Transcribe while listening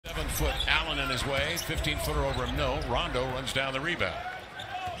6-foot Allen in his way. 15-footer over him, no. Rondo runs down the rebound.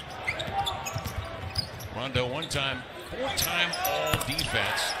 Rondo four-time all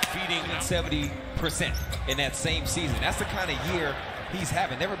defense, feeding 70% in that same season. That's the kind of year he's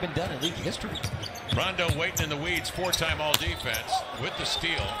having. Never been done in league history. Rondo waiting in the weeds, four-time all defense with the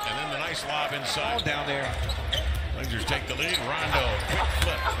steal, and then the nice lob inside. All down there. Rangers take the lead. Rondo, quick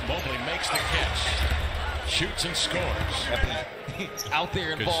flip. Mobley makes the catch. Shoots and scores. Out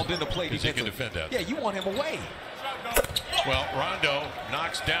there involved in the play defensively. He can defend that. Yeah, you want him away. Well, Rondo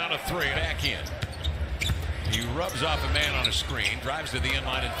knocks down a three. Back in. He rubs off a man on a screen, drives to the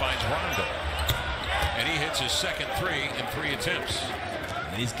inline and finds Rondo. And he hits his second three in 3 attempts.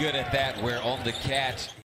 And he's good at that, where on the catch